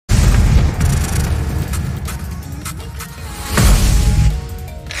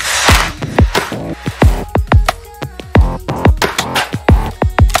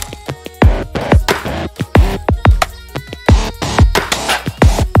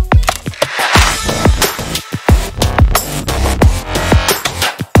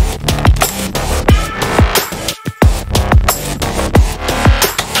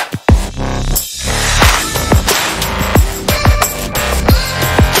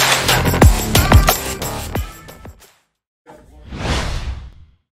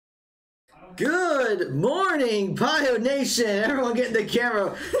Good morning, Bio Nation. Everyone get in the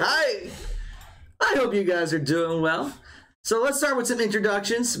camera. I hope you guys are doing well. So let's start with some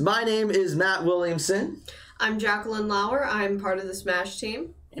introductions. My name is Matt Williamson. I'm Jacqueline Lauer. I'm part of the Smash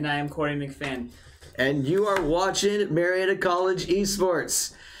team. And I am Corey McFinn. And you are watching Marietta College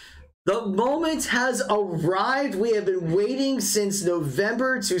Esports. The moment has arrived. We have been waiting since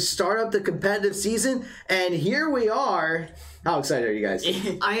November to start up the competitive season, and here we are. How excited are you guys?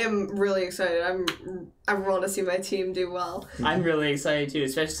 I am really excited. I want to see my team do well. I'm really excited too,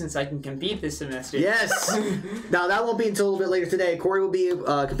 especially since I can compete this semester. Yes. Now that won't be until a little bit later today. Corey will be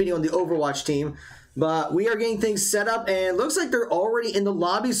competing on the Overwatch team. But we are getting things set up, and it looks like they're already in the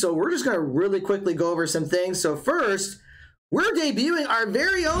lobby, so we're just going to really quickly go over some things. So first, we're debuting our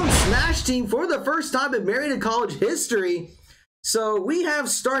very own Smash team for the first time in Marietta College history. So we have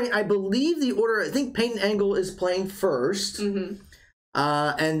starting, I believe the order, I think Peyton Engel is playing first. And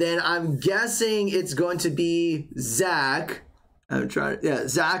then I'm guessing it's going to be Zach.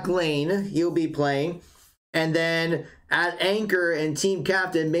 Zach Lane, he'll be playing. And then at anchor and team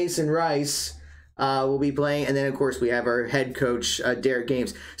captain, Mason Rice will be playing, and then of course we have our head coach Derek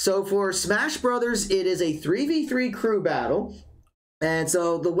Games. So for Smash Brothers, it is a 3v3 crew battle, and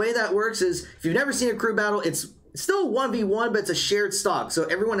so the way that works is if you've never seen a crew battle, it's still 1v1, but it's a shared stock. So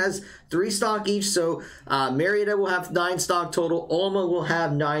everyone has 3 stock each. So Marietta will have 9 stock total. Alma will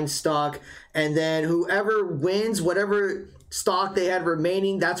have 9 stock, and then whoever wins whatever stock they had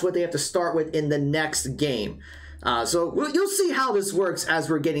remaining, that's what they have to start with in the next game. So you'll see how this works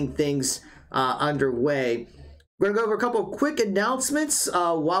as we're getting things underway. We're gonna go over a couple of quick announcements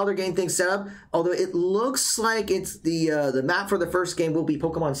while they're getting things set up. Although it looks like it's the map for the first game will be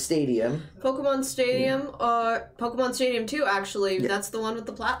Pokemon Stadium. Pokemon Stadium, Pokemon Stadium 2, actually. Yeah. That's the one with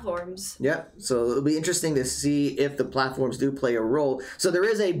the platforms. Yeah, so it'll be interesting to see if the platforms do play a role. So there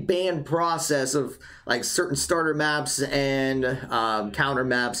is a ban process of like certain starter maps and counter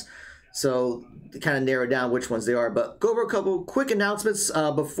maps. So to kind of narrow down which ones they are. But go over a couple quick announcements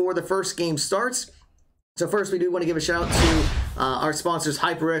before the first game starts. So first, we do want to give a shout out to our sponsors,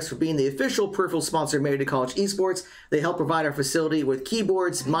 HyperX, for being the official peripheral sponsor of Marietta College Esports. They help provide our facility with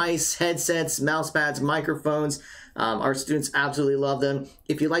keyboards, mice, headsets, mouse pads, microphones. Our students absolutely love them.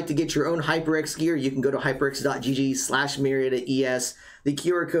 If you'd like to get your own HyperX gear, you can go to hyperx.gg/MariettaES. The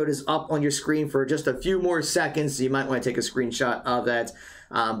QR code is up on your screen for just a few more seconds, so you might want to take a screenshot of that.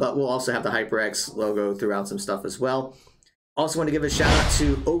 But we'll also have the HyperX logo throughout some stuff as well. Also want to give a shout out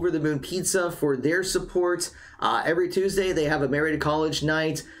to Over the Moon Pizza for their support. Every Tuesday they have a Marietta College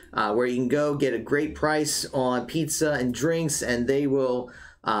night where you can go get a great price on pizza and drinks, and they will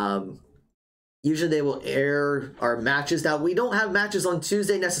usually they will air our matches. Now we don't have matches on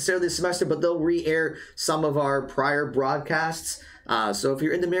Tuesday necessarily this semester, but they'll re-air some of our prior broadcasts. So if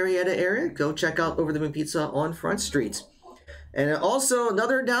you're in the Marietta area, go check out Over the Moon Pizza on Front Street. And also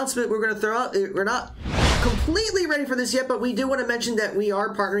another announcement we're going to throw out. We're not completely ready for this yet, but we do want to mention that we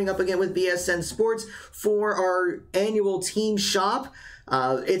are partnering up again with BSN Sports for our annual team shop.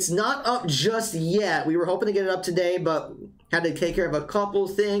 It's not up just yet. We were hoping to get it up today, but had to take care of a couple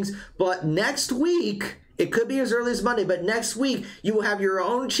things. But next week, it could be as early as Monday, but next week you will have your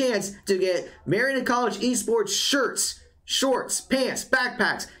own chance to get Marietta College Esports shirts, shorts, pants,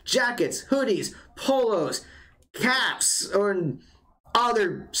 backpacks, jackets, hoodies, polos, caps, or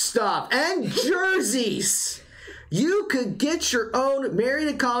other stuff, and jerseys. You could get your own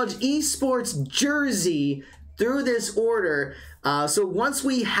Marietta College Esports jersey through this order. So once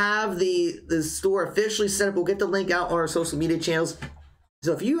we have the store officially set up, we'll get the link out on our social media channels.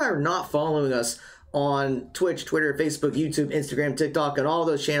 So if you are not following us on Twitch, Twitter, Facebook, YouTube, Instagram, TikTok, and all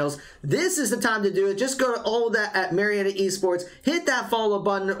those channels, this is the time to do it. Just go to all of that at Marietta Esports, hit that follow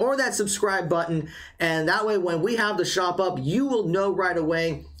button or that subscribe button, and that way when we have the shop up, you will know right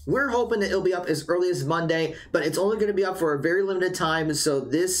away. We're hoping that it'll be up as early as Monday, but it's only going to be up for a very limited time, so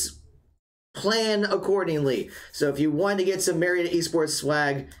this plan accordingly. So if you want to get some Marietta Esports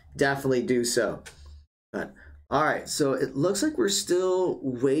swag, definitely do so. But all right, so it looks like we're still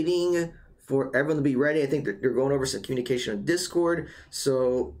waiting for everyone to be ready. I think they're going over some communication on Discord,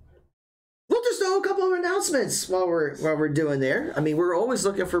 so we'll just do a couple of announcements while we're doing there. I mean, we're always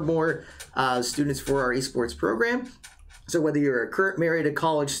looking for more students for our esports program. So whether you're a current Marietta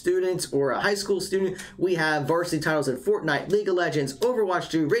College student or a high school student, we have varsity titles in Fortnite, League of Legends,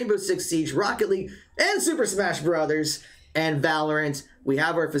 Overwatch 2, Rainbow Six Siege, Rocket League, and Super Smash Brothers, and Valorant. We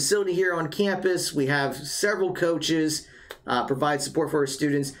have our facility here on campus. We have several coaches provide support for our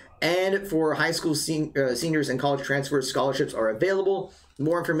students, and for high school seniors and college transfers, scholarships are available.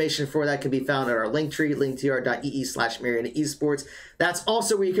 More information for that can be found at our link tree, linktr.ee/Marietta Esports. That's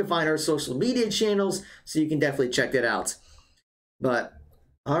also where you can find our social media channels, so you can definitely check that out. But,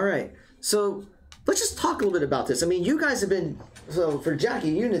 all right. So, let's just talk a little bit about this. I mean, you guys have been, so for Jackie,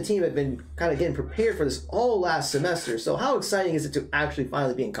 you and the team have been kind of getting prepared for this all last semester. So how exciting is it to actually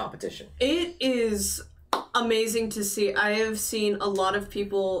finally be in competition? It is amazing to see. I have seen a lot of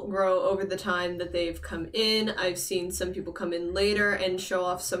people grow over the time that they've come in. I've seen some people come in later and show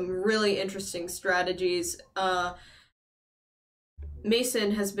off some really interesting strategies.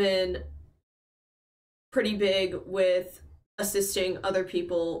 Mason has been pretty big with assisting other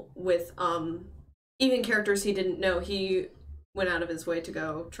people with even characters he didn't know. He went out of his way to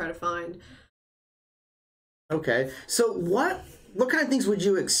go try to find. Okay, so what kind of things would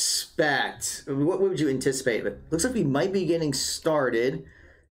you expect? What would you anticipate? It looks like we might be getting started.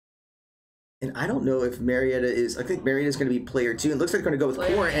 And I don't know if Marietta is... I think Marietta is going to be player 2. It looks like they're going to go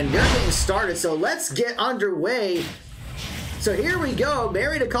with Corin, and they're getting started. So let's get underway. So here we go.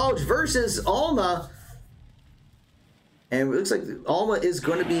 Marietta College versus Alma. And it looks like Alma is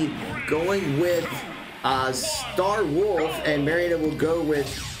going to be going with Star Wolf, and Marietta will go with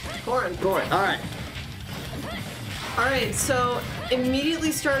Corin. All right. Alright, so immediately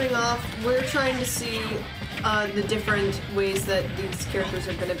starting off, we're trying to see the different ways that these characters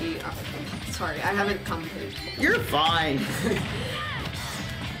are going to be... sorry, I haven't commented. You're fine.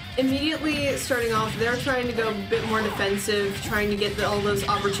 Immediately starting off, they're trying to go a bit more defensive, trying to get all those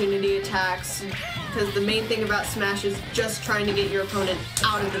opportunity attacks, because the main thing about Smash is just trying to get your opponent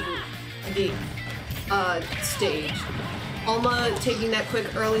out of the stage. Alma taking that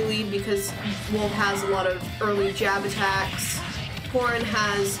quick early lead because Wolf has a lot of early jab attacks. Corin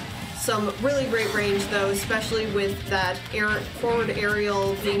has some really great range though, especially with that forward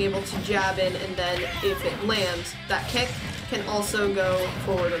aerial being able to jab in, and then if it lands, that kick can also go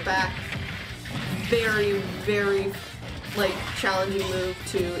forward or back. Very, very challenging move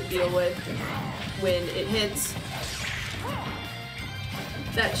to deal with when it hits.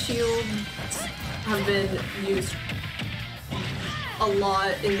 That shield have been used a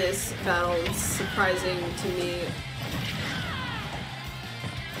lot in this battle. It's surprising to me.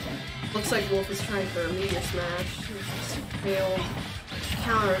 Looks like Wolf is trying for a meteor smash. Just failed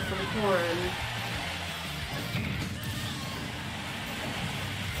counter from Corin.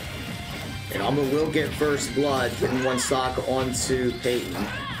 And Alma will get first blood, getting one stock onto Peyton.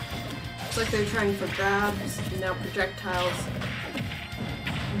 Looks like they're trying for grabs, and now projectiles.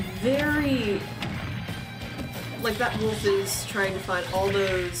 Very... that Wolf is trying to find all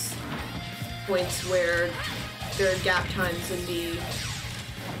those points where there are gap times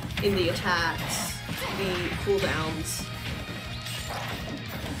in the attacks, the cooldowns.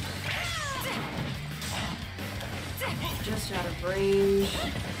 Just out of range.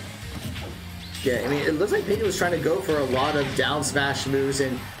 Yeah, I mean, it looks like Peyton was trying to go for a lot of down smash moves,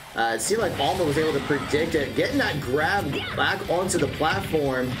 and it seemed like Alma was able to predict it, getting that grab back onto the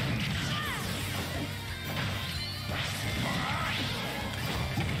platform.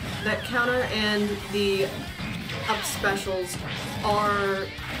 That counter and the up specials are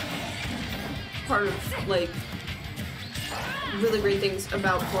part of, really great things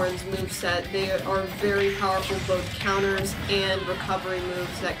about Corin's moveset. They are very powerful, both counters and recovery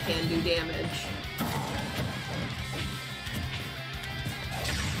moves that can do damage.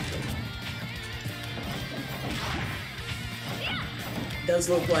 Does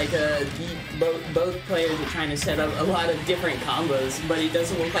look like both players are trying to set up a lot of different combos, but it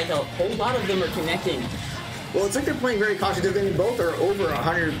doesn't look like a whole lot of them are connecting. Well, it's like they're playing very cautious. I mean, both are over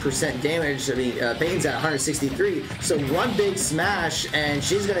 100% damage. I mean, Peyton's at 163, so one big smash and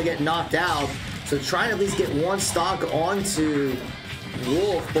she's gonna get knocked out. So trying to at least get one stock onto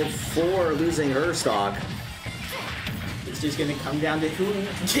Wolf before losing her stock. It's just gonna come down to who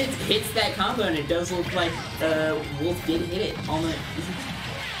hits that combo, and it does look like Wolf did hit it on the.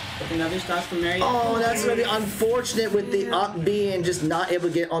 With another stock from Marietta. Oh, that's gonna be unfortunate with the up being just not able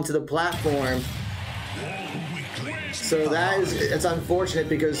to get onto the platform. So it's unfortunate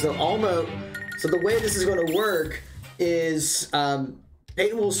because the Alma. So the way this is going to work is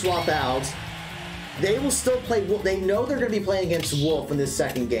Peyton will swap out. They will still play. They know they're going to be playing against Wolf in this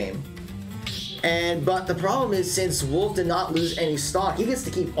second game. But the problem is, since Wolf did not lose any stock, he gets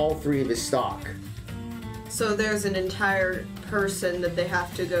to keep all three of his stock. So there's an entire person that they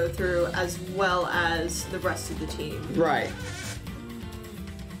have to go through, as well as the rest of the team. Right.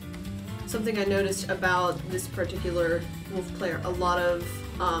 Something I noticed about this particular Wolf player, a lot of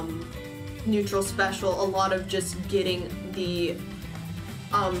neutral special, a lot of just getting the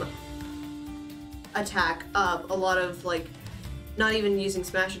attack up, a lot of not even using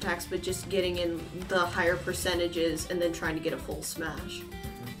smash attacks, but just getting in the higher percentages and then trying to get a full smash.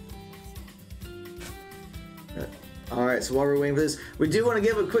 All right, so while we're waiting for this, we do want to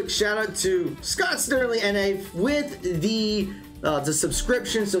give a quick shout out to Scott Sterling NA with the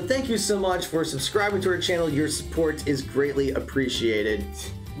subscription. So thank you so much for subscribing to our channel. Your support is greatly appreciated.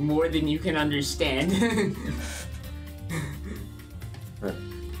 More than you can understand.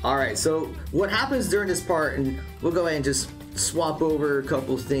 All right, so what happens during this part, and we'll go ahead and just swap over a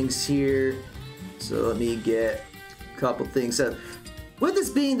couple things here. So let me get a couple things. So with this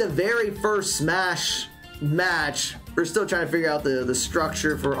being the very first Smash match, we're still trying to figure out the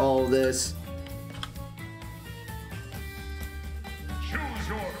structure for all of this.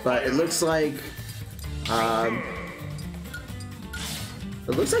 But it looks like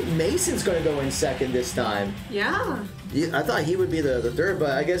Mason's going to go in second this time. Yeah. I thought he would be the third, but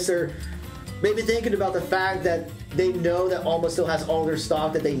I guess they're maybe thinking about the fact that they know that Alma still has all their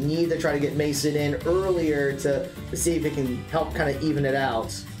stock, that they need to try to get Mason in earlier to see if it can help kind of even it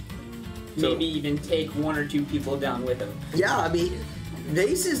out. Maybe even take 1 or 2 people down with him. Yeah, I mean,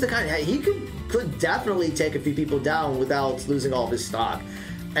 Mason's the kind of, he could definitely take a few people down without losing all of his stock.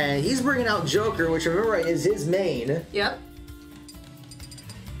 And he's bringing out Joker, which remember is his main. Yep.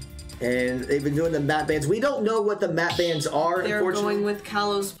 And they've been doing the map bans. We don't know what the map bans are, They're unfortunately. going with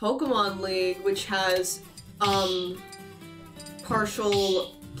Kalos Pokemon League, which has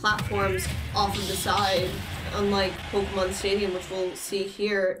partial platforms off of the side, unlike Pokemon Stadium, which we'll see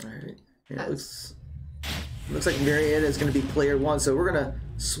here. All right. Yeah, looks like Marietta is going to be player 1, so we're going to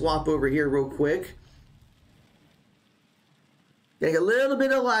swap over here real quick. Getting a little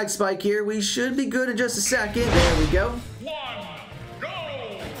bit of lag spike here. We should be good in just a second. There we go. 1, go!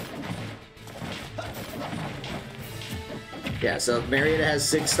 Yeah, so Marietta has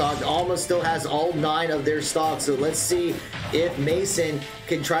 6 stock. Alma still has all 9 of their stock. So let's see if Mason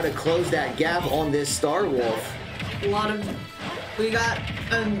can try to close that gap on this Star Wolf. We got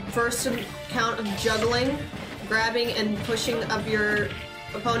a first count of juggling, grabbing and pushing up your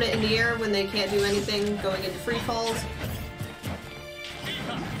opponent in the air when they can't do anything, going into free falls.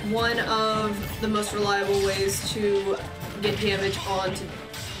 One of the most reliable ways to get damage onto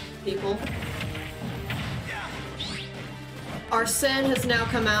people. Arsene has now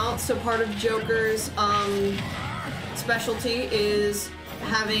come out, so part of Joker's specialty is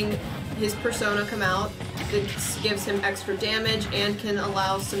having his persona come out. That gives him extra damage and can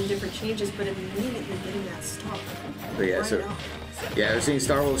allow some different changes, but immediately getting that stock. But yeah, so yeah, we're seeing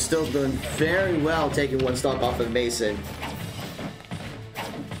Star Wolf still doing very well, taking 1 stock off of Mason.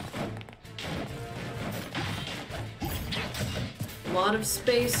 A lot of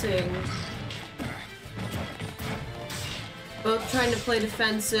spacing. Both trying to play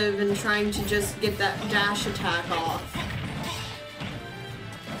defensive and trying to just get that dash attack off.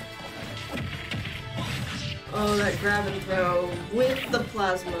 Oh, that grab and throw with the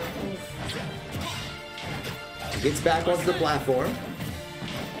plasma. Oof. Gets back onto the platform.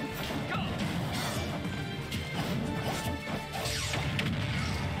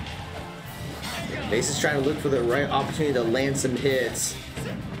 Mason's trying to look for the right opportunity to land some hits.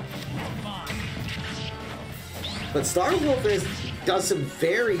 But Star Wolf does some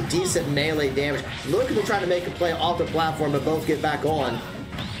very decent melee damage. Look at them trying to make a play off the platform, but both get back on.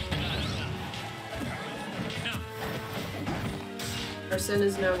 Arsene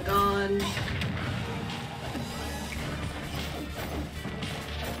is now gone.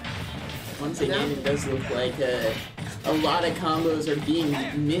 Once again, it does look like a lot of combos are being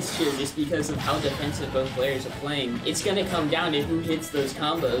missed here just because of how defensive both players are playing. It's going to come down to who hits those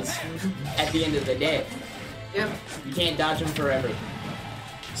combos at the end of the day. Yep. You can't dodge them forever.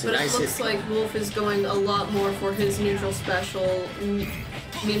 But it looks like Wolf is going a lot more for his neutral special.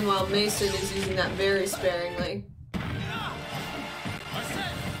 Meanwhile, Mason is using that very sparingly.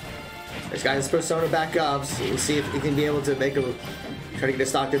 He's got his persona back up, so we'll see if he can be able to make a try to get a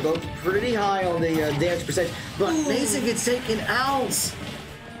stock. They're both pretty high on the damage percentage, but Mason gets taken out.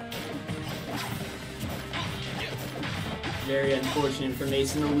 Very unfortunate for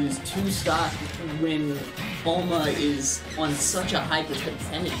Mason to lose 2 stock when Alma is on such a high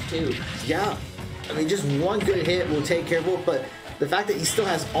percentage too. Yeah, I mean, just 1 good hit will take care of Wolf, but the fact that he still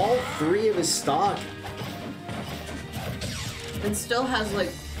has all 3 of his stock. And still has, like,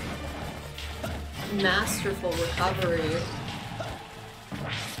 masterful recovery.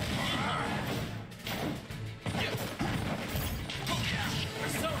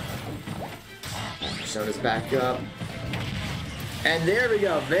 Persona's back up. And there we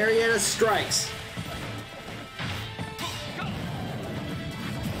go. Marietta strikes.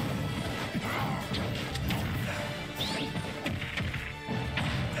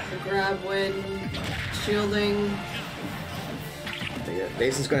 The grab win, shielding. Yeah,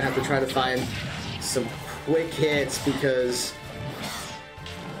 Mason's going to have to try to find some quick hits because...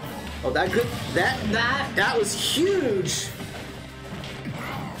 Oh, that was huge!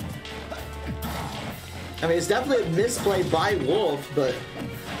 I mean, it's definitely a misplay by Wolf, but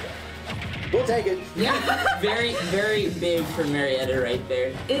we'll take it. Yeah, very, very big for Marietta right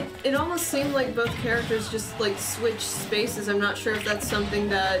there. It almost seemed like both characters just like switched spaces. I'm not sure if that's something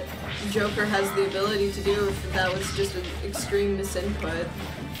that Joker has the ability to do, or if that was just an extreme misinput.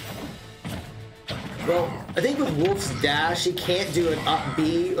 Well, I think with Wolf's dash, he can't do an up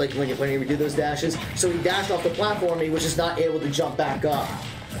B, like when you do those dashes. So he dashed off the platform and he was just not able to jump back up.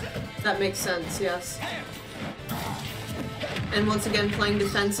 That makes sense, yes. And once again, playing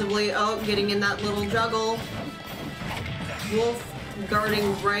defensively. Oh, getting in that little juggle. Wolf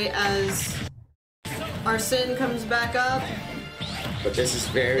guarding right as Arsene comes back up. But this is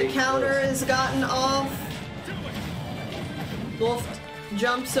very The counter close. is gotten off. Wolf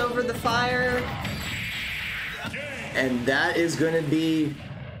jumps over the fire. And that is going to be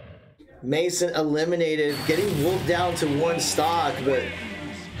Mason eliminated, getting Wolf down to 1 stock, but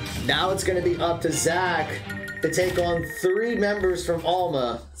now it's going to be up to Zach to take on 3 members from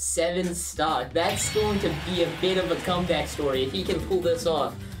Alma. 7 stock. That's going to be a bit of a comeback story if he can pull this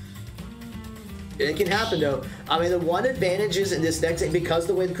off. It can happen though. I mean, the one advantage is in this next, because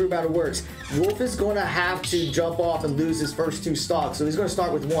the way the crew battle works, Wolf is going to have to jump off and lose his first 2 stocks, so he's going to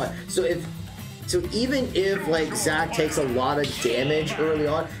start with 1. So even if like Zach takes a lot of damage early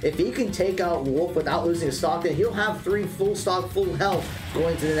on, if he can take out Wolf without losing a stock, then he'll have 3 full stock, full health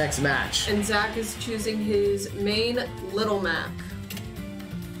going to the next match. And Zach is choosing his main Little Mac.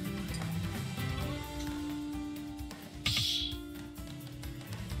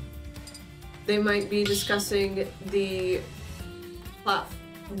 They might be discussing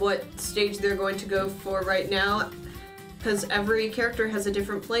what stage they're going to go for right now, because every character has a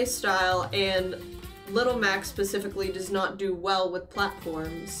different play style, and Little Mac specifically does not do well with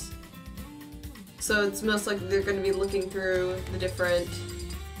platforms. So it's most likely they're going to be looking through the different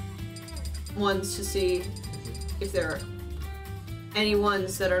ones to see if there are any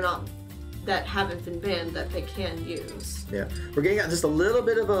ones that haven't been banned that they can use. Yeah, we're getting just a little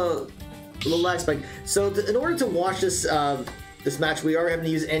bit of a little lag spike. So in order to watch this this match, we are having to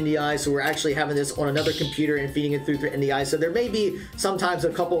use NDI, so we're actually having this on another computer and feeding it through NDI. So there may be sometimes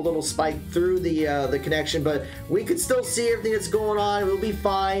a couple little spike through the connection, but we could still see everything that's going on. We'll be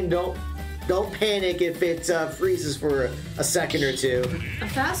fine. Don't panic if it freezes for a second or 2. A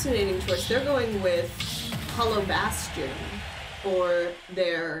fascinating choice. They're going with Hollow Bastion for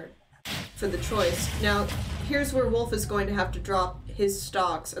the choice. Now, here's where Wolf is going to have to drop his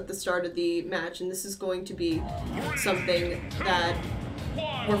stocks at the start of the match, and this is going to be something that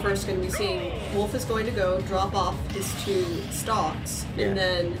we're first going to be seeing. Wolf is going to go drop off his 2 stocks, and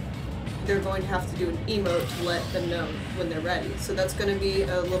then they're going to have to do an emote to let them know when they're ready. So that's going to be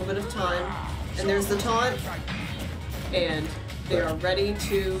a little bit of time. And there's the taunt, and they are ready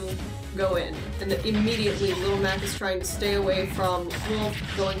to go in. And immediately Little Mac is trying to stay away from Wolf,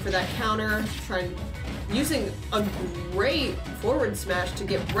 going for that counter, using a great forward smash to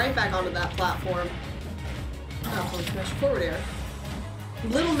get right back onto that platform. Forward smash, forward air.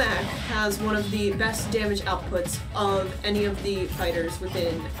 Little Mac has one of the best damage outputs of any of the fighters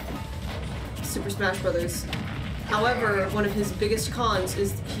within Super Smash Bros. However, one of his biggest cons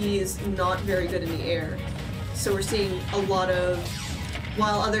is he is not very good in the air. So we're seeing a lot of,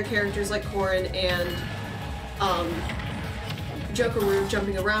 while other characters like Corrin and Joker were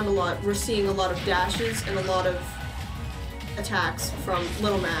jumping around a lot, we're seeing a lot of dashes and a lot of attacks from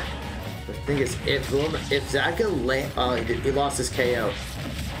Little Mac. The thing is, if Zach can land, he lost his KO.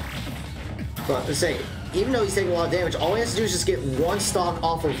 But to say, even though he's taking a lot of damage, all he has to do is just get 1 stock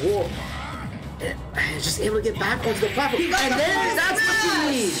off of Wolf, and he's just able to get back onto the platform. And then that's what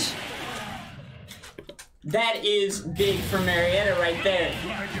you need. That is big for Marietta right there.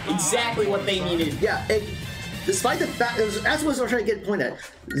 Exactly what they needed. Yeah, despite the fact, that's what I was trying to get pointed at.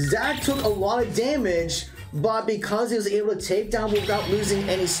 Zach took a lot of damage, but because he was able to take down without losing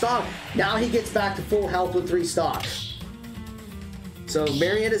any stock, now he gets back to full health with 3 stocks. So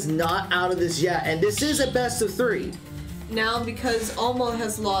Marietta's not out of this yet, and this is a best of 3. Now, because Alma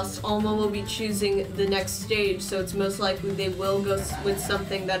has lost, Alma will be choosing the next stage, so it's most likely they will go with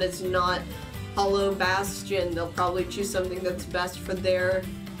something that is not Hollow Bastion. They'll probably choose something that's best for their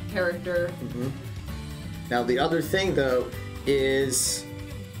character. Now, the other thing, though, is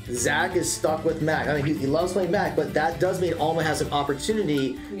Zach is stuck with Mac. I mean, he loves playing Mac, but that does mean Alma has an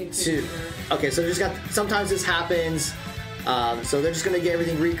opportunity to... Okay, so sometimes this happens. So they're just going to get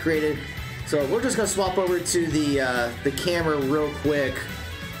everything recreated. So we're just going to swap over to the camera real quick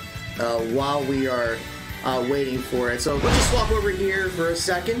while we are waiting for it. So let's just swap over here for a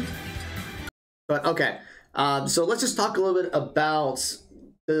second. But okay, so let's just talk a little bit about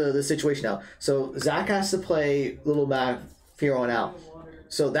the situation now. So Zach has to play Little Mac here on out.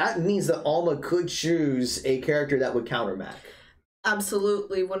 So that means that Alma could choose a character that would counter Mac.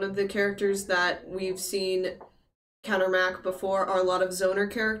 Absolutely. One of the characters that we've seen counter Mac before are a lot of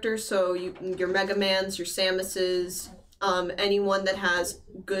zoner characters. So your Mega Mans, your Samuses, anyone that has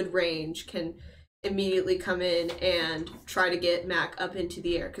good range can immediately come in and try to get Mac up into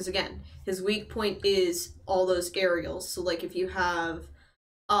the air. Because again, his weak point is all those aerials. So like if you have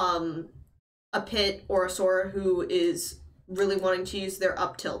a Pit or a Sora who is really wanting to use their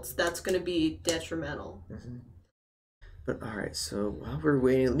up tilts, that's going to be detrimental. Mm-hmm. But all right, so while we're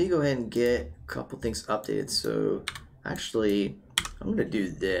waiting, let me go ahead and get a couple things updated. So actually, I'm going to do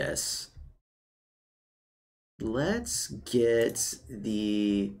this. Let's get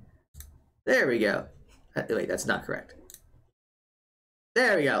the... There we go. Wait, that's not correct.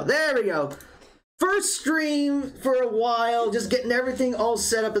 There we go. There we go. First stream for a while, just getting everything all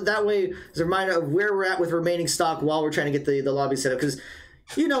set up, and that way is a reminder of where we're at with remaining stock while we're trying to get the lobby set up. Because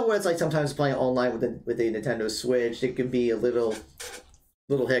you know what it's like sometimes playing online with the Nintendo Switch. It can be a little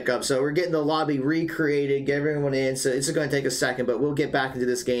hiccup. So we're getting the lobby recreated, get everyone in. So it's going to take a second, but we'll get back into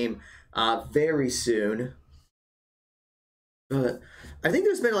this game very soon. But I think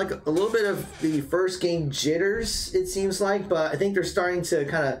there's been like a little bit of the first game jitters, it seems like, but I think they're starting to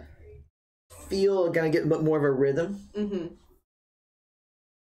kind of feel, gonna get more of a rhythm. Mm-hmm.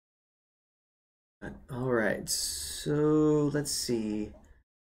 All right, so let's see.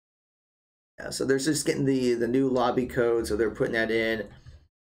 Yeah, so they're just getting the new lobby code, so they're putting that in.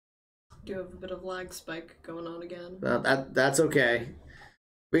 Do have a bit of lag spike going on again. That's okay.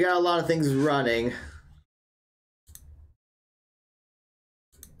 We got a lot of things running.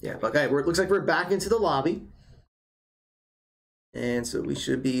 Yeah, okay, it looks like we're back into the lobby. And so we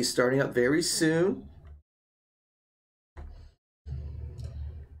should be starting up very soon.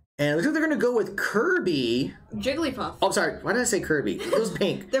 And it looks like they're going to go with Kirby. Jigglypuff. Oh, sorry. Why did I say Kirby? It was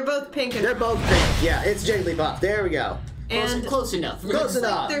pink. They're both pink. They're both pink. Yeah, it's Jigglypuff. There we go. And close enough. Close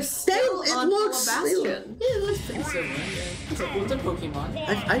enough. They're still on Bastion. Yeah, it looks pretty similar. It's a Pokemon.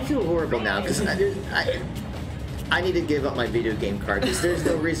 I feel horrible now because I need to give up my video game card because there's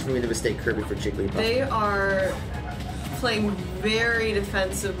no reason for me to mistake Kirby for Jigglypuff. They are playing very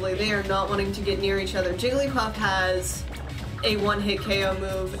defensively. They are not wanting to get near each other. Jigglypuff has a one-hit KO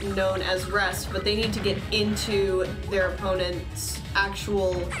move known as Rest, but they need to get into their opponent's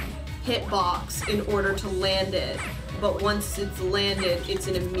actual hitbox in order to land it. But once it's landed, it's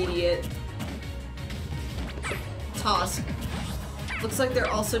an immediate toss. Looks like they're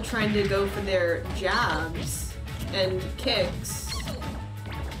also trying to go for their jabs and kicks.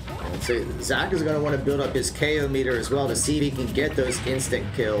 So Zach is going to want to build up his KO meter as well to see if he can get those instant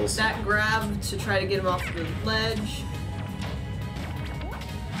kills. That grab to try to get him off the ledge.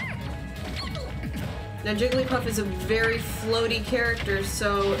 Now Jigglypuff is a very floaty character,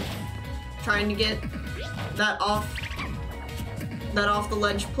 so trying to get that off the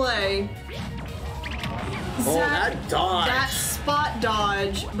ledge play. Oh, that dodge! That spot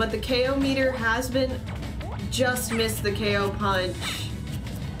dodge, but the KO meter has been just missed the KO punch.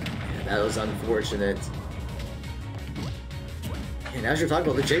 That was unfortunate. And as you're talking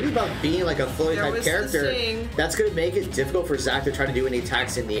about, the Jigglypuff being like a floating type character, that's going to make it difficult for Zach to try to do any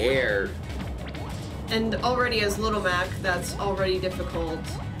attacks in the air. And already as Little Mac, that's already difficult.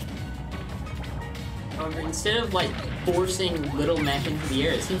 Instead of like forcing Little Mac into the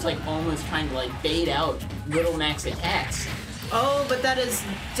air, it seems like almost trying to like bait out Little Mac's attacks. Oh, but that is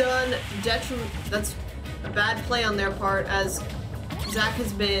done that's a bad play on their part, as Zach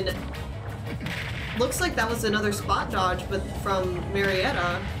has been... Looks like that was another spot dodge, but from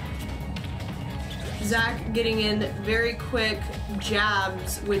Marietta. Zach getting in very quick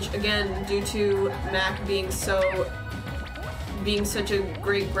jabs, which again, due to Mac being such a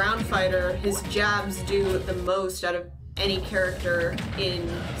great ground fighter, his jabs do the most out of any character in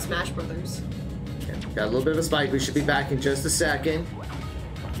Smash Brothers. Okay, got a little bit of a spike. We should be back in just a second.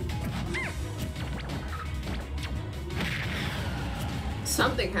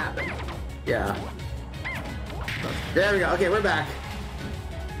 Something happened. Yeah. There we go. Okay, we're back.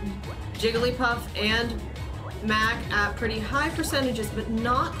 Jigglypuff and Mac at pretty high percentages, but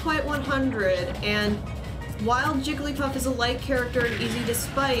not quite 100. And while Jigglypuff is a light character and easy to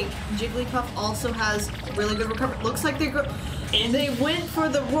spike, Jigglypuff also has really good recovery. Looks like they went for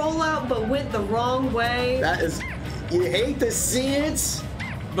the rollout, but went the wrong way. That is You hate to see it,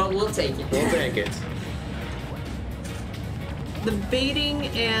 but we'll take it. We'll take it. The baiting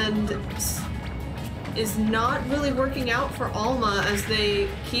and is not really working out for Alma as they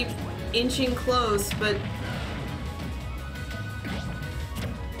keep inching close, but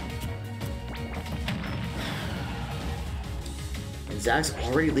and Zach's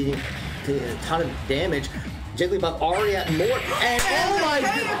already leading to a ton of damage. Jigglypuff already at more, and oh my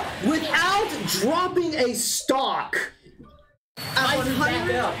god, without dropping a stock. at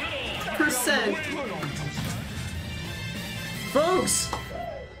 100%. Folks,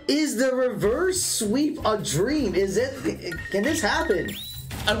 is the reverse sweep a dream? Is it? Can this happen?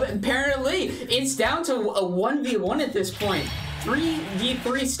 Apparently, it's down to a 1v1 at this point.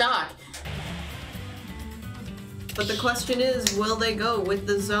 3v3 stock. But the question is, will they go with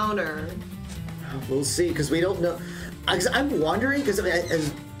the zoner? We'll see, because we don't know. I'm wondering, because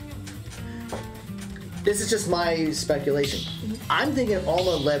this is just my speculation. I'm thinking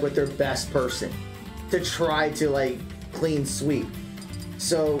Alma led with their best person to try to like clean sweep.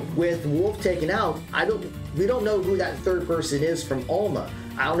 So with Wolf taken out, we don't know who that third person is from Alma.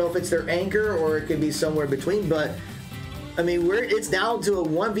 I don't know if it's their anchor or it could be somewhere between. But I mean, it's down to a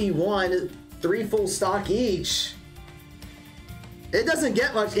 1v1, 3 full stock each. It doesn't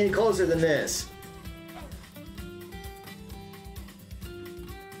get much any closer than this.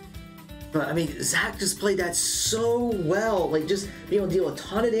 But I mean, Zach just played that so well. Like, just being able to deal a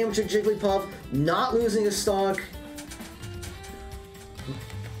ton of damage to Jigglypuff, not losing a stock.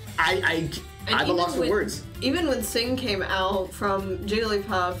 I've lost for words. Even when Sing came out from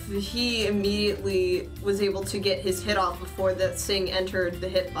Jigglypuff, he immediately was able to get his hit off before that Sing entered the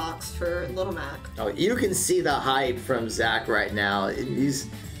hitbox for Little Mac. Oh, you can see the hype from Zach right now.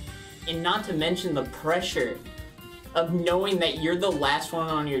 And not to mention the pressure of knowing that you're the last one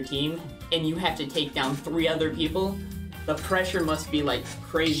on your team and you have to take down 3 other people. The pressure must be like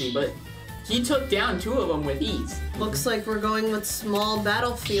crazy, but he took down 2 of them with ease. Looks like we're going with small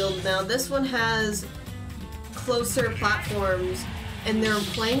battlefield now. This one has closer platforms, and they're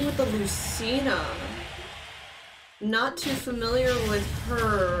playing with the Lucina. Not too familiar with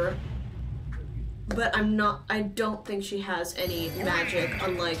her, but I don't think she has any magic,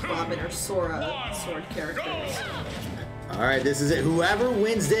 unlike Robin or Sora sword characters. Alright, this is it. Whoever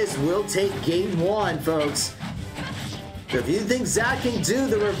wins this will take game 1, folks. So if you think Zach can do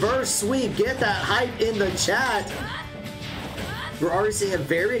the reverse sweep, get that hype in the chat. We're already seeing a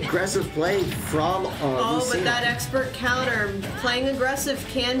very aggressive play from Oh, Lucina. but that expert counter. Playing aggressive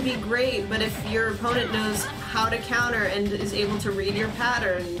can be great, but if your opponent knows how to counter and is able to read your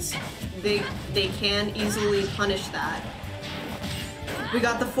patterns, they can easily punish that. We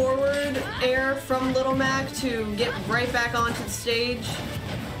got the forward air from Little Mac to get right back onto the stage.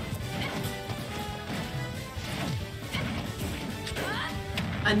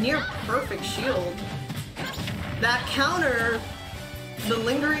 A near perfect shield. That counter, the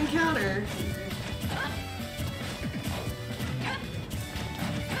lingering counter.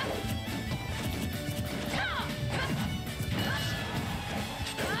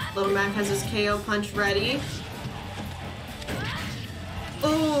 Little Mac has his KO punch ready.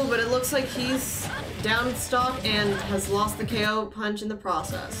 Oh, but it looks like he's down stock and has lost the KO punch in the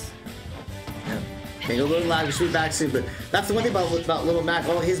process. Can't go Little Mac, sweep back soon, but that's the one thing about Little Mac.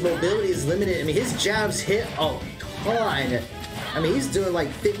 All his mobility is limited. I mean, his jabs hit a ton. I mean, he's doing like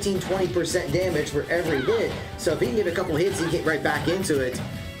 15-20% damage for every hit. So if he can get a couple hits, he can get right back into it.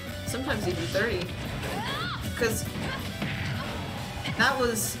 Sometimes even 30. Because that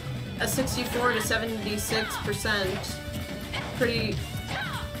was a 64 to 76%. Pretty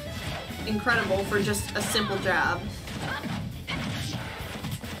incredible for just a simple jab.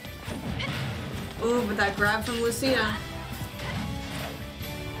 Ooh, but that grab from Lucina.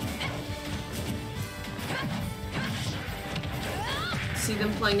 See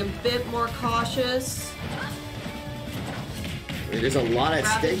them playing a bit more cautious. There's a lot at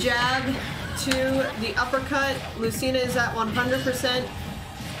Grab the stake. jab to the uppercut. Lucina is at 100%.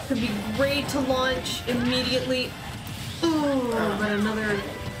 Could be great to launch immediately. Ooh, but another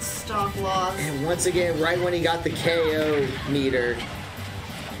stock loss. And once again, right when he got the KO meter.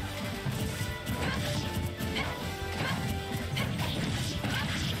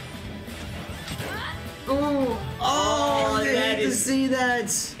 Ooh. Oh, I that hate to is- see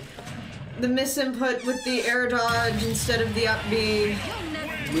that. The misinput with the air dodge instead of the up B.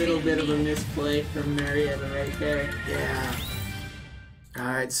 Little bit of a misplay from Marietta right there. Yeah.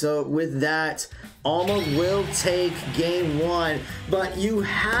 Alright, so with that, Alma will take game 1, but you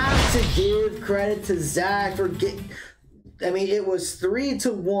have to give credit to Zach for I mean, it was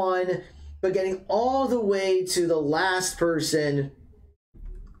 3-1, but getting all the way to the last person,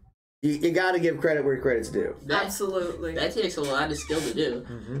 you got to give credit where credit's due. Absolutely. That takes a lot of skill to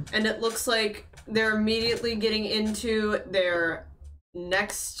do. And it looks like they're immediately getting into their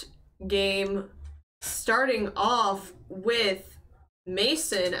next game, starting off with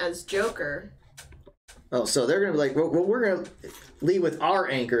Mason as Joker. Oh, so they're going to be like, well, we're going to lead with our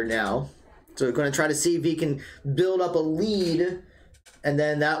anchor now. So we're going to try to see if he can build up a lead, and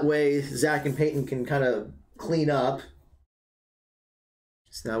then that way Zach and Peyton can kind of clean up.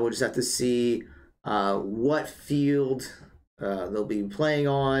 So now we'll just have to see what field they'll be playing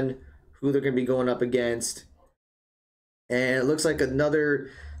on, who they're going to be going up against. And it looks like another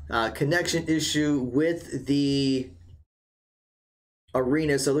connection issue with the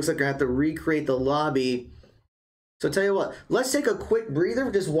arena, so it looks like I have to recreate the lobby. So I'll tell you what, let's take a quick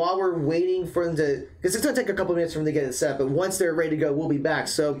breather just while we're waiting for them to, because it's going to take a couple minutes for them to get it set, but once they're ready to go, we'll be back.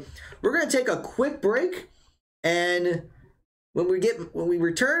 So we're going to take a quick break, and when we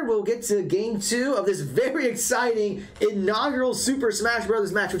return, we'll get to game 2 of this very exciting inaugural Super Smash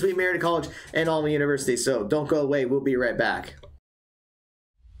Bros. Match between Marietta College and Alma University. So don't go away, we'll be right back.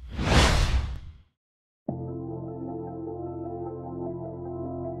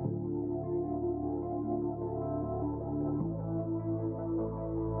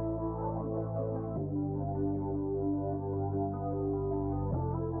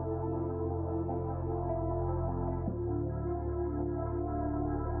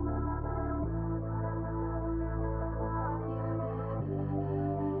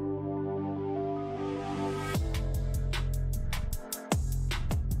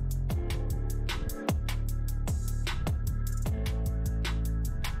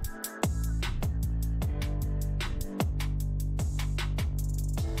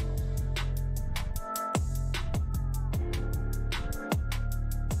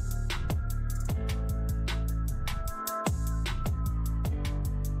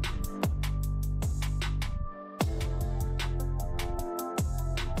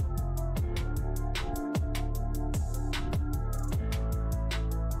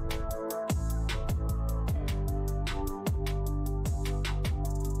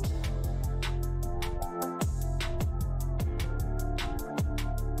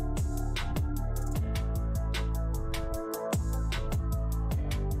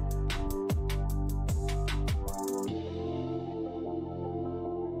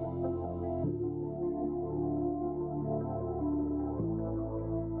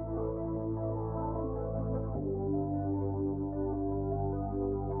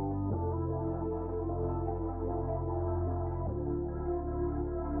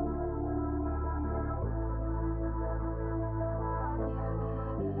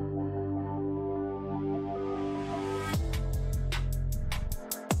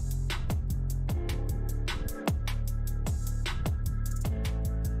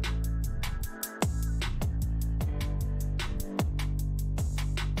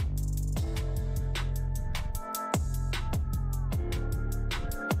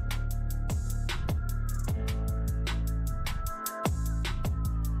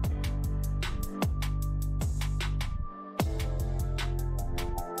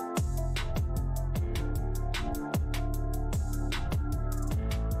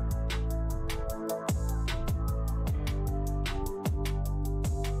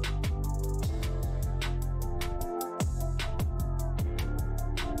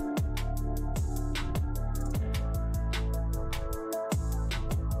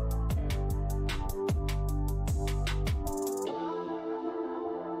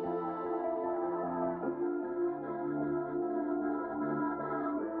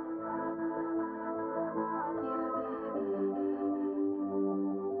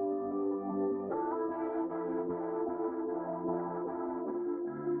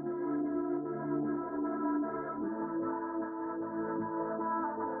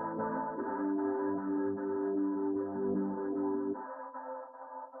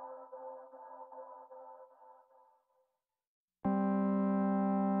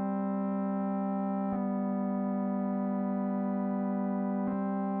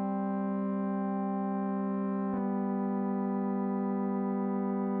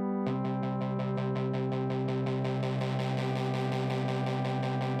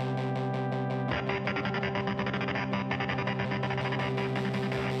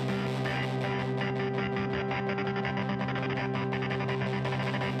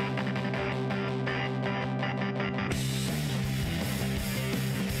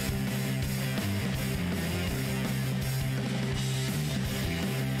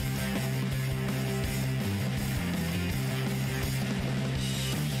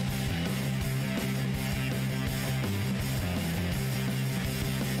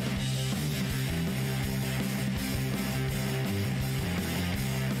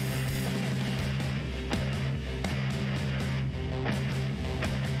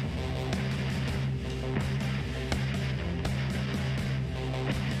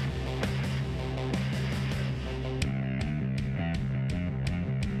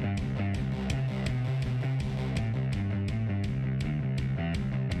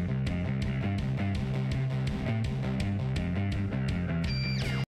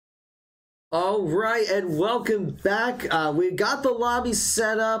 All right, and welcome back. We got the lobby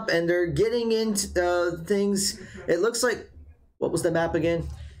set up, and they're getting into things. It looks like, what was the map again?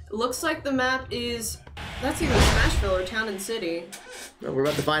 It looks like the map is, that's either Smashville or Town and City. Well, we're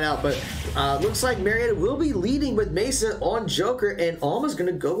about to find out, but looks like Marietta will be leading with Mason on Joker, and Alma's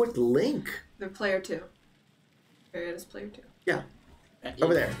going to go with Link. They're player 2. Marietta's player 2. Yeah,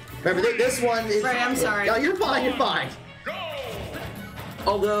 over there. Remember, this one is... Right, I'm sorry. No, you're fine, you're fine.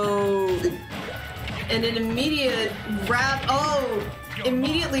 Although... And an immediate grab. Oh!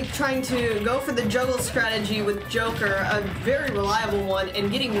 Immediately trying to go for the juggle strategy with Joker, a very reliable one,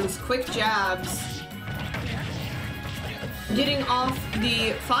 and getting those quick jabs. Getting off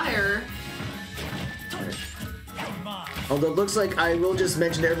the fire. Although it looks like, I will just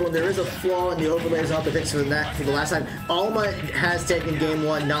mention to everyone, there is a flaw in the overlays. I'll have to fix for the last time. Alma has taken game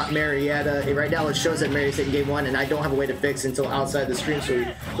 1, not Marietta. Right now it shows that Marietta's taken game 1, and I don't have a way to fix until outside the stream, so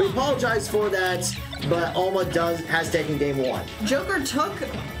we apologize for that, but Alma has taken game 1. Joker took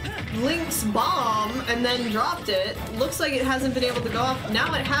Link's bomb and then dropped it. Looks like it hasn't been able to go off.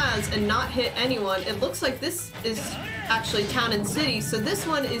 Now it has and not hit anyone. It looks like this is actually Town and City, so this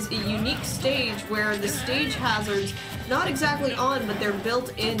one is a unique stage where the stage hazards not exactly on, but they're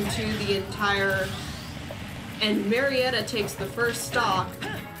built into the entire, and Marietta takes the first stock.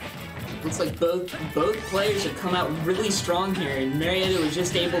 Looks like both players have come out really strong here, and Marietta was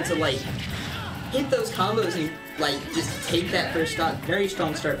just able to like hit those combos and like just take that first stock. Very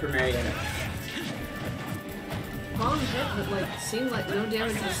strong start for Marietta. Bomb hit, but like seemed like no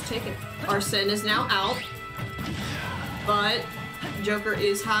damage was taken. Arsene is now out, but Joker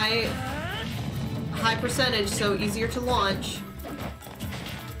is high percentage, so easier to launch.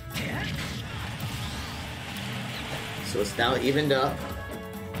 So it's now evened up.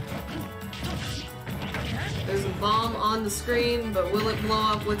 There's a bomb on the screen, but will it blow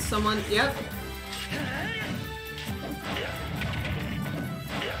up with someone? Yep.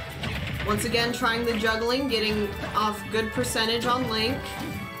 Once again, trying the juggling, getting off good percentage on Link.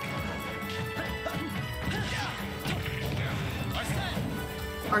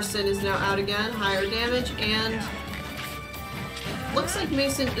 Arsene is now out again, higher damage, and looks like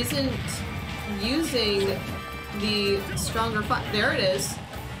Mason isn't using the stronger fight. There it is.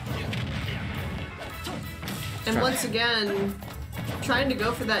 And once again, trying to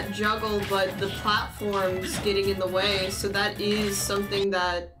go for that juggle, but the platform's getting in the way, so that is something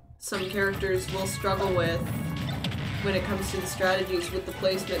that some characters will struggle with when it comes to the strategies with the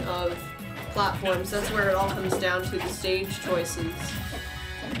placement of platforms. That's where it all comes down to the stage choices.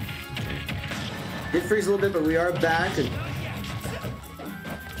 Did freeze a little bit, but we are back. And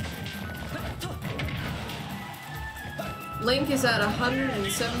Link is at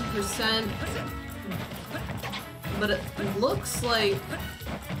 107%, but it looks like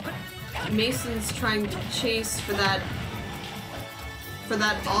Mason's trying to chase for that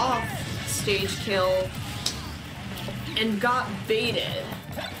off stage kill and got baited.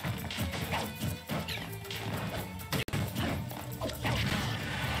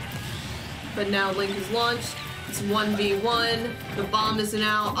 But now Link is launched. It's 1v1. The bomb is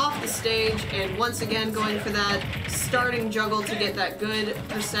now off the stage, and once again going for that starting juggle to get that good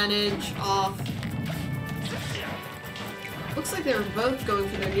percentage off. Looks like they were both going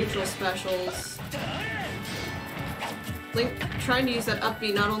for their neutral specials. Link trying to use that up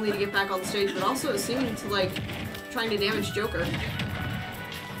B not only to get back on stage, but also seeming to like trying to damage Joker.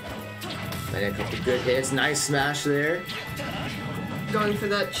 and a couple good hits. Nice smash there. Going for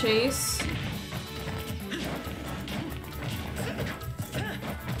that chase.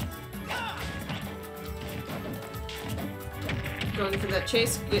 Going for that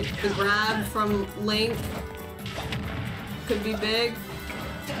chase. Get the grab from Link. Could be big.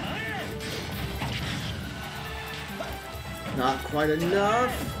 Not quite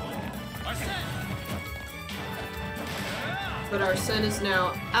enough. But Arsene is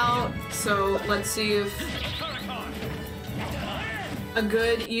now out, so let's see if a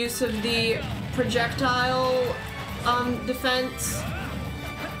good use of the projectile defense.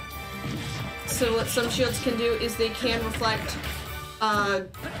 So what some shields can do is they can reflect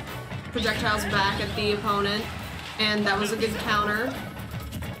projectiles back at the opponent, and that was a good counter.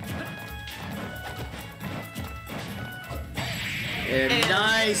 And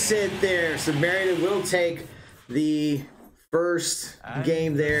nice hit there. So Marietta will take the first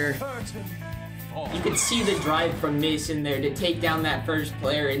game there. You could see the drive from Mason there to take down that first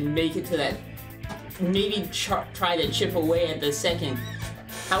player and make it to that, maybe try to chip away at the second.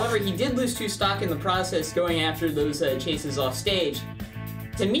 However, he did lose 2 stock in the process going after those chases off stage.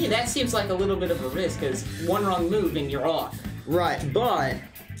 To me, that seems like a little bit of a risk, because one wrong move and you're off. Right, but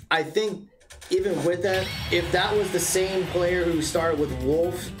I think even with that, if that was the same player who started with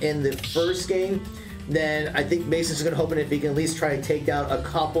Wolf in the first game, then I think Mason's going to hope if he can at least try to take down a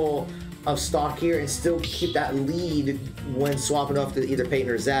couple of stock here and still keep that lead when swapping off to either Peyton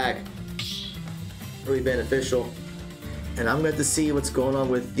or Zach. Really beneficial. And I'm going to see what's going on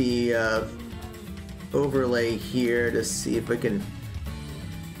with the overlay here to see if I can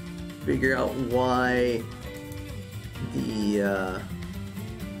figure out why the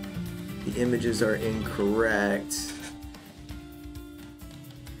images are incorrect.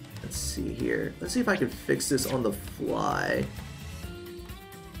 Let's see here. Let's see if I can fix this on the fly.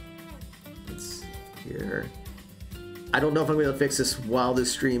 Let's see here. I don't know if I'm going to fix this while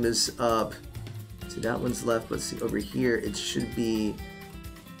this stream is up. So that one's left. Let's see over here. It should be.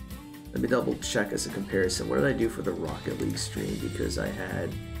 Let me double check as a comparison. What did I do for the Rocket League stream? Because I had.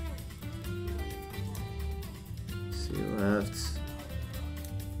 Let's see left.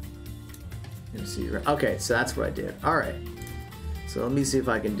 Let's see right. Okay, so that's what I did. All right. So let me see if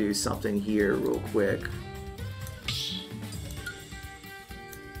I can do something here real quick.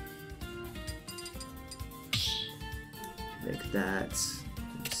 Make that.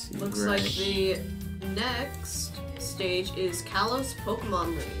 Let's see, Looks like the next stage is Kalos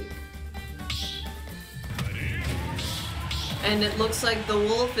Pokemon League. And it looks like the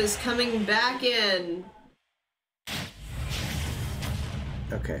wolf is coming back in.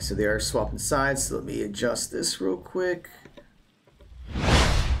 Okay, so they are swapping sides, so let me adjust this real quick.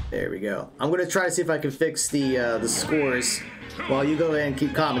 There we go. I'm gonna try to see if I can fix the scores while you go ahead and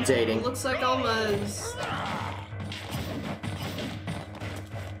keep commentating. It looks like Alma's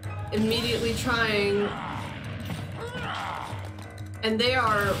immediately trying, and they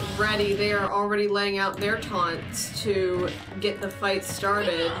are ready. They are already laying out their taunts to get the fight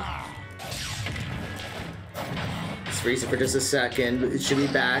started. Let's freeze it for just a second. It should be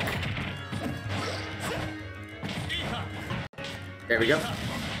back. There we go.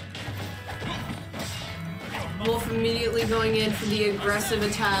 Wolf immediately going in for the aggressive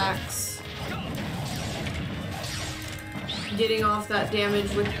attacks. Getting off that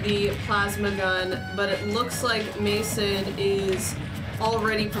damage with the plasma gun, but it looks like Mason is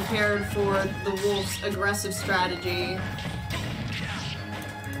already prepared for the Wolf's aggressive strategy.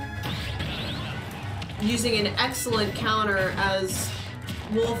 Using an excellent counter as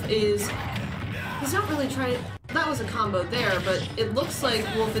Wolf is... He's not really trying... That was a combo there, but it looks like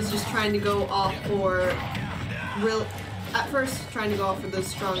Wolf is just trying to go off for... At first trying to go off for those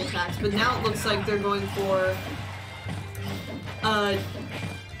strong attacks, but now it looks like they're going for a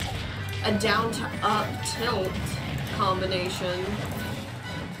down to up tilt combination.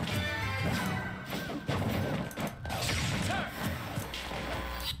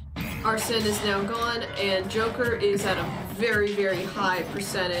 Arsene is now gone, and Joker is at a very, very high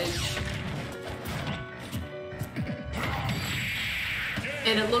percentage.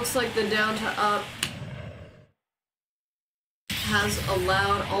 And it looks like the down to up has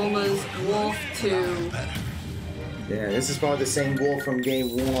allowed Alma's Wolf to... Yeah, this is probably the same Wolf from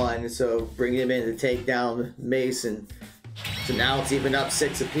game 1, so bringing him in to take down Mason. So now it's even up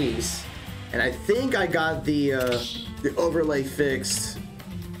 6 apiece. And I think I got the overlay fixed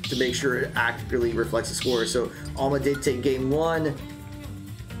to make sure it accurately reflects the score. So Alma did take game 1.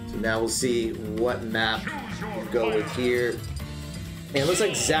 So now we'll see what map we'll go with here. And it looks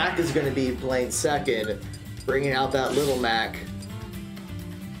like Zach is going to be playing second, bringing out that Little Mac.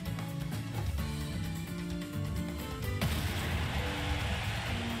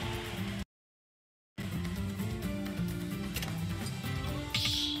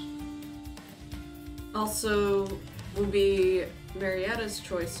 Also, will be Marietta's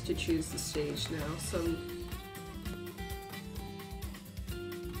choice to choose the stage now, so...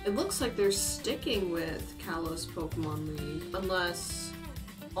 It looks like they're sticking with Kalos Pokemon League, unless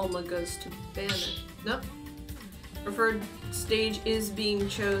Alma goes to ban it. Nope. Preferred stage is being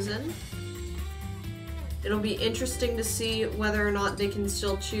chosen. It'll be interesting to see whether or not they can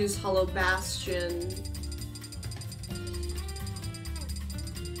still choose Hollow Bastion.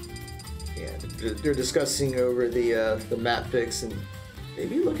 Yeah, they're discussing over the map picks and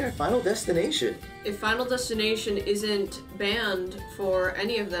maybe look at Final Destination. If Final Destination isn't banned for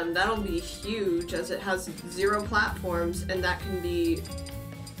any of them, that'll be huge, as it has 0 platforms, and that can be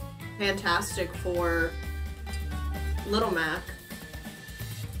fantastic for Little Mac.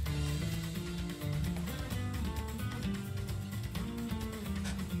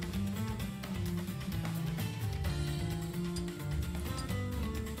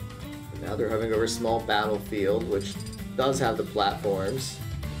 Now they're hovering over Small Battlefield, which does have the platforms.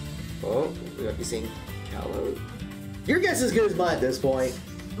 Oh, we might be seeing Kalos. Your guess is as good as mine at this point.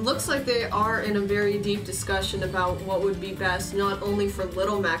 Looks like they are in a very deep discussion about what would be best, not only for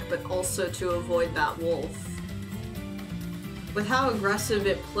Little Mac, but also to avoid that wolf. With how aggressive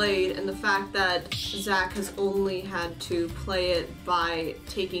it played, and the fact that Zach has only had to play it by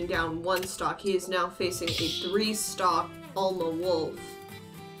taking down 1 stock, he is now facing a 3-stock Alma Wolf.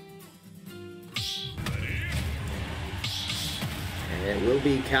 And it will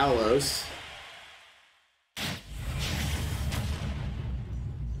be Kalos.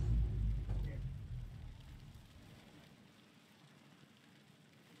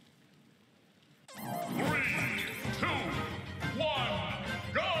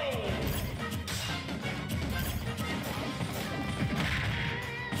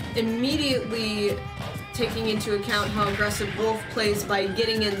 Immediately taking into account how aggressive Wolf plays by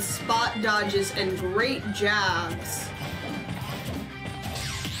getting in spot dodges and great jabs.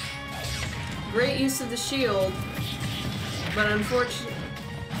 Great use of the shield, but unfortunately,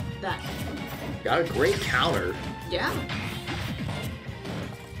 that. Got a great counter. Yeah.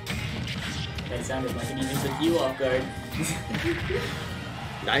 That sounded like it even took you off guard.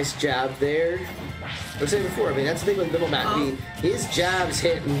 Nice jab there. I was saying before, I mean, that's the thing with Little Mac. His jabs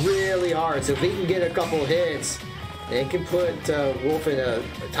hit really hard, so if he can get a couple hits, it can put Wolf in a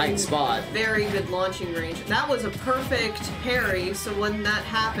tight spot. Very good launching range. That was a perfect parry, so when that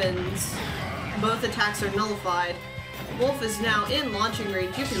happens, both attacks are nullified. Wolf is now in launching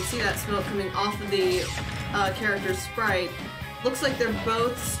range. You can see that smoke coming off of the character's sprite. Looks like they're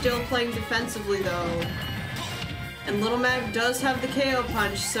both still playing defensively, though. And Little Mac does have the KO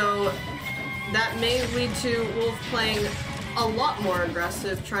punch, so that may lead to Wolf playing a lot more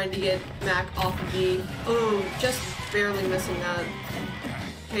aggressive, trying to get Mac off of the... Oh, just barely missing that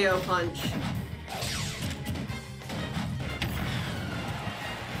KO punch.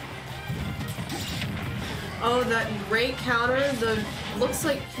 Oh, that great counter. Looks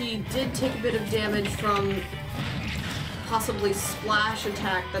like he did take a bit of damage from possibly splash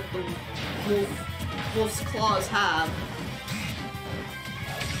attack that the Wolf's claws have.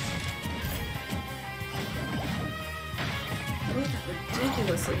 Look at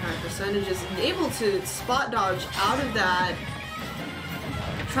ridiculously high percentages. And able to spot dodge out of that.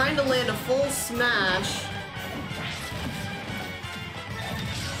 Trying to land a full smash.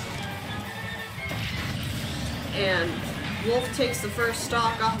 And Wolf takes the first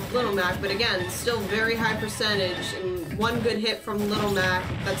stock off of Little Mac, but again, still very high percentage, and one good hit from Little Mac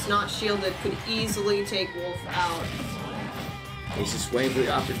that's not shielded could easily take Wolf out. He's just waiting for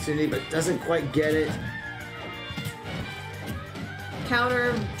the opportunity, but doesn't quite get it.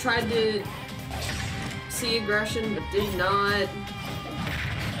 Counter, tried to see aggression, but did not.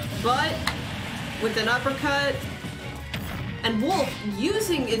 But with an uppercut, and Wolf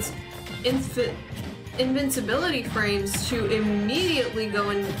using its invincibility frames to immediately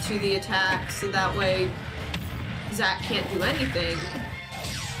go into the attack, so that way Zach can't do anything.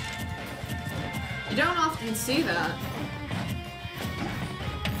 You don't often see that.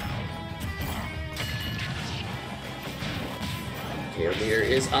 KO meter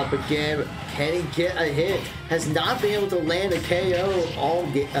is up again. Can he get a hit? Has not been able to land a KO all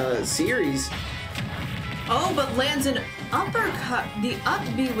series. Oh, but lands an uppercut, the up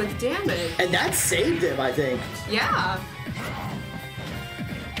B with damage. And that saved him, I think. Yeah.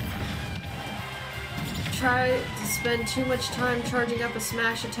 Try to spend too much time charging up a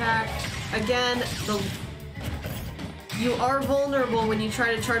smash attack. Again, you are vulnerable when you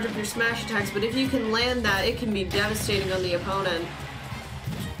try to charge up your smash attacks, but if you can land that, it can be devastating on the opponent.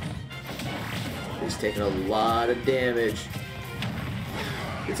 He's taking a lot of damage.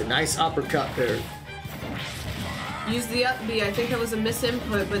 It's a nice uppercut there. Use the up B. I think that was a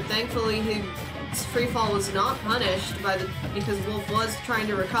misinput, but thankfully his free fall was not punished because Wolf was trying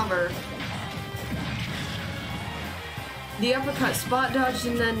to recover. The uppercut spot dodged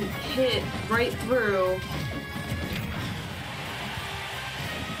and then hit right through.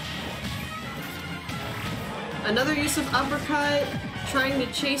 Another use of uppercut, trying to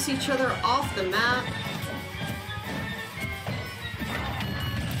chase each other off the map.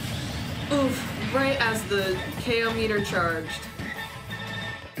 Oof. Right as the KO meter charged.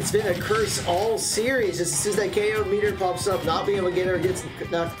 It's been a curse all series. Just as soon as that KO meter pops up, not being able to get her gets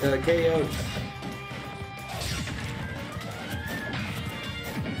KO'd.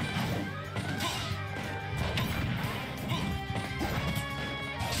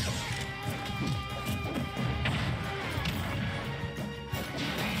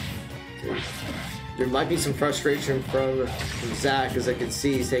 There might be some frustration from Zach, as I can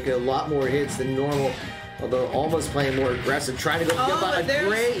see. He's taking a lot more hits than normal, although almost playing more aggressive, trying to go. A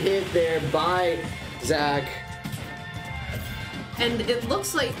great hit there by Zach. And it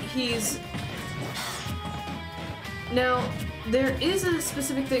looks like he's... Now, there is a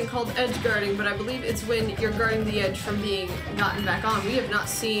specific thing called edge guarding, but I believe it's when you're guarding the edge from being gotten back on. We have not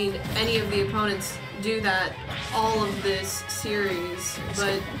seen any of the opponents do that all of this series,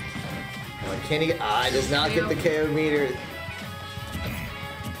 but... Can he get... does not get the KO meter.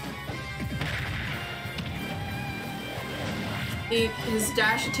 His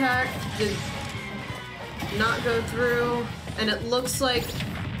dash attack did not go through, and it looks like...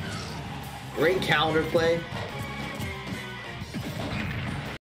 Great counter play.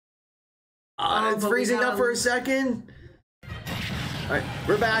 It's freezing up for a second. Alright,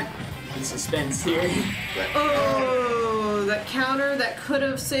 we're back. The suspense here. Oh, that counter that could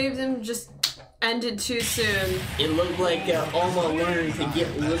have saved him just ended too soon. It looked like Alma learned to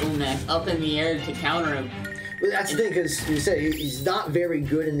get Little Mac up in the air to counter him. Well, that's the thing, because you said he's not very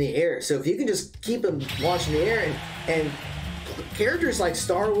good in the air. So if you can just keep him launching in the air, and characters like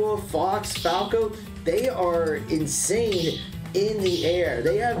Star Wolf, Fox, Falco, they are insane in the air.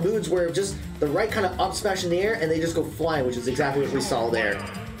 They have moods where just the right kind of up smash in the air and they just go flying, which is exactly what we saw there.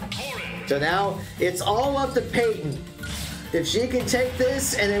 So now it's all up to Peyton. If she can take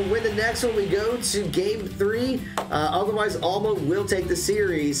this and then win the next one, we go to game 3. Otherwise, Alma will take the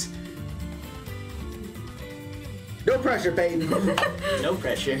series. No pressure, Peyton. No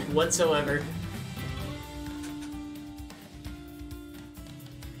pressure whatsoever.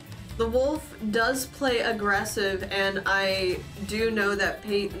 The Wolf does play aggressive, and I do know that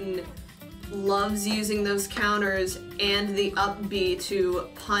Peyton loves using those counters and the up B to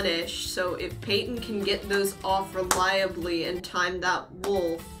punish. So if Peyton can get those off reliably and time that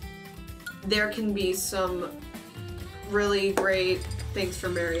Wolf, there can be some really great things for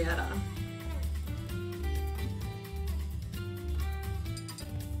Marietta.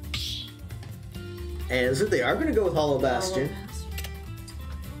 And so they are going to go with Hollow Bastion.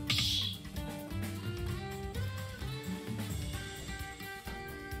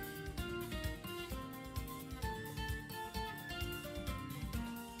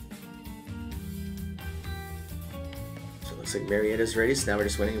 So it looks like Marietta's ready, so now we're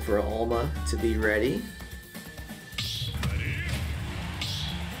just waiting for Alma to be ready.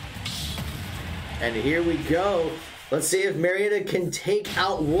 And here we go. Let's see if Marietta can take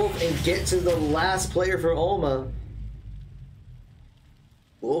out Wolf and get to the last player for Alma.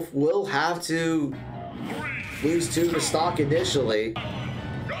 Wolf will have to lose 2 to stock initially.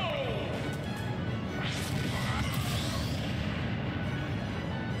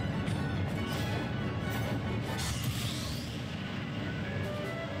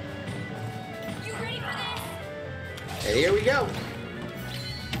 And here we go.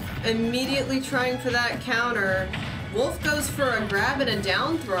 Immediately trying for that counter. Wolf goes for a grab and a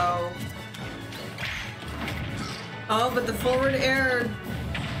down throw. Oh, but the forward air...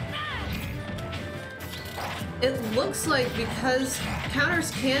 It looks like because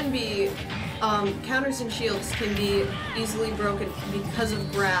counters can be... counters and shields can be easily broken because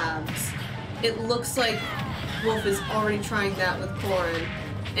of grabs. It looks like Wolf is already trying that with Corrin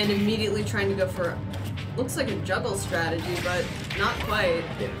and immediately trying to go for... Looks like a juggle strategy, but not quite.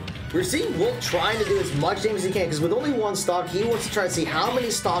 Yeah. We're seeing Wolf trying to do as much damage as he can, because with only 1 stock, he wants to try to see how many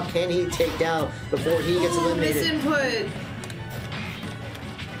stock can he take down before he gets eliminated. Misinput!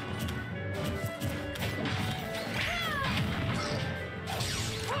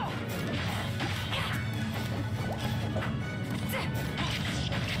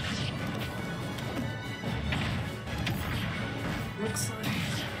 Looks like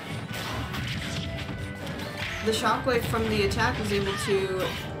the shockwave from the attack was able to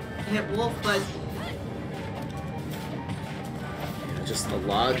hit Wolf, but just a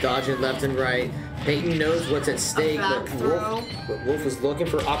lot of dodging left and right. Peyton knows what's at stake, but Wolf is looking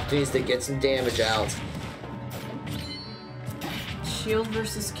for opportunities to get some damage out. Shield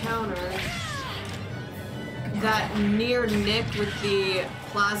versus counter. That near nick with the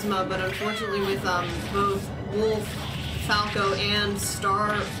plasma, but unfortunately with both Wolf, Falco, and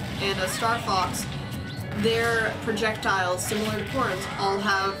Star Fox, their projectiles, similar to Corrin's, all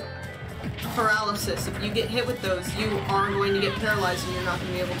have paralysis. If you get hit with those, you are going to get paralyzed and you're not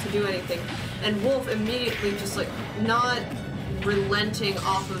going to be able to do anything. And Wolf immediately just like not relenting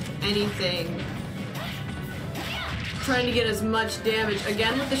off of anything, trying to get as much damage.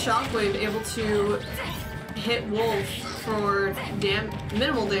 Again with the shockwave, able to hit Wolf for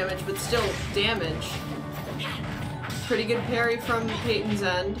minimal damage, but still damage. Pretty good parry from Peyton's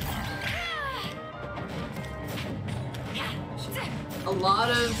end. A lot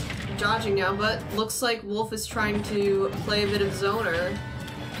of dodging now, but looks like Wolf is trying to play a bit of zoner.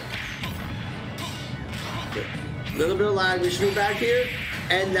 little bit of lag. We should be back here.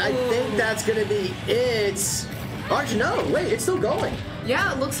 And I think that's going to be it. Actually, no. Wait, it's still going.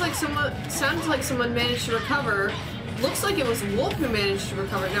 Yeah, it looks like sounds like someone managed to recover. Looks like it was Wolf who managed to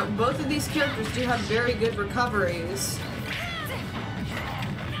recover. Now, both of these characters do have very good recoveries.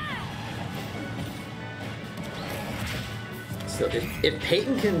 So if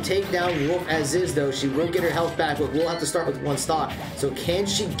Peyton can take down Wolf as is, though, she will get her health back, but we'll have to start with one stock. So can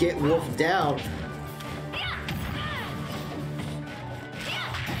she get Wolf down?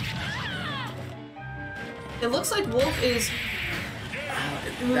 It looks like Wolf is...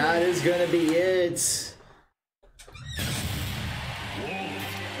 That is going to be it.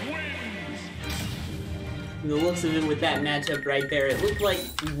 The looks of it with that matchup right there, it looked like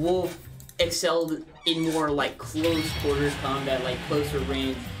Wolf excelled in more like close quarters combat, like closer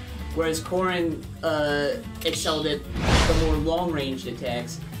range, whereas Corrin excelled at the more long-ranged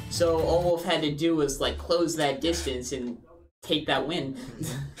attacks. So all Wolf had to do was like close that distance and take that win.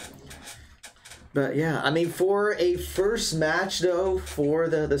 But yeah, I mean, for a first match, though, for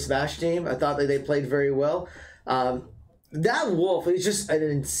the Smash team, I thought that they played very well. That Wolf is just an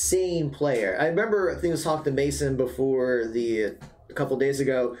insane player. I remember, I think I was talking to Mason before a couple days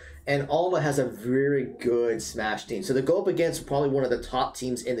ago, and Alma has a very good Smash team. So to go up against probably one of the top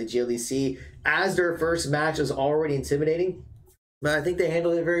teams in the GLEC as their first match is already intimidating, but I think they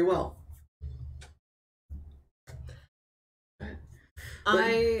handled it very well.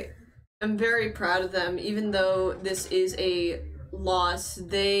 I'm very proud of them. Even though this is a loss,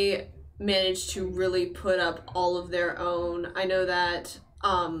 they managed to really put up all of their own. I know that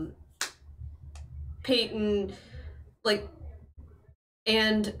Peyton,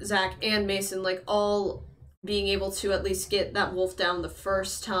 and Zach and Mason, all being able to at least get that Wolf down the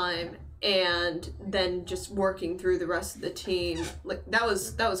first time and then just working through the rest of the team. That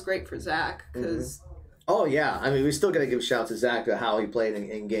was great for Zach, because... Mm-hmm. Oh, yeah. I mean, we still got to give a shout to Zach to how he played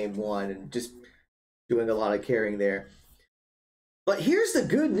in Game 1 and just doing a lot of carrying there. But here's the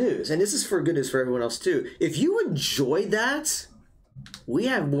good news, and this is for good news for everyone else, too. If you enjoyed that, we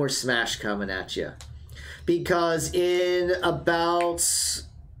have more Smash coming at you. Because in about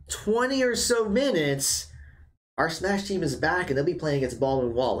 20 or so minutes, our Smash team is back, and they'll be playing against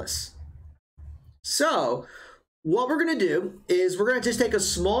Baldwin Wallace. So... what we're going to do is we're going to just take a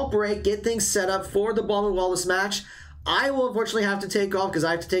small break, get things set up for the Baldwin Wallace match. I will unfortunately have to take off because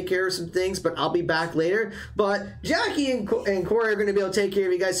I have to take care of some things, but I'll be back later. But Jackie and Corey are going to be able to take care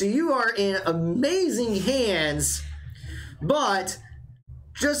of you guys, so you are in amazing hands. But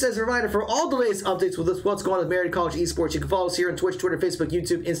just as a reminder, for all the latest updates with what's going on with Marietta College Esports, you can follow us here on Twitch, Twitter, Facebook,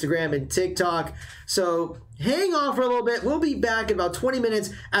 YouTube, Instagram, and TikTok. So hang on for a little bit. We'll be back in about 20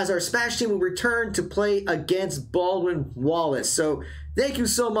 minutes as our Smash team will return to play against Baldwin Wallace. So thank you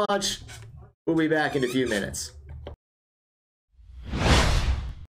so much. We'll be back in a few minutes.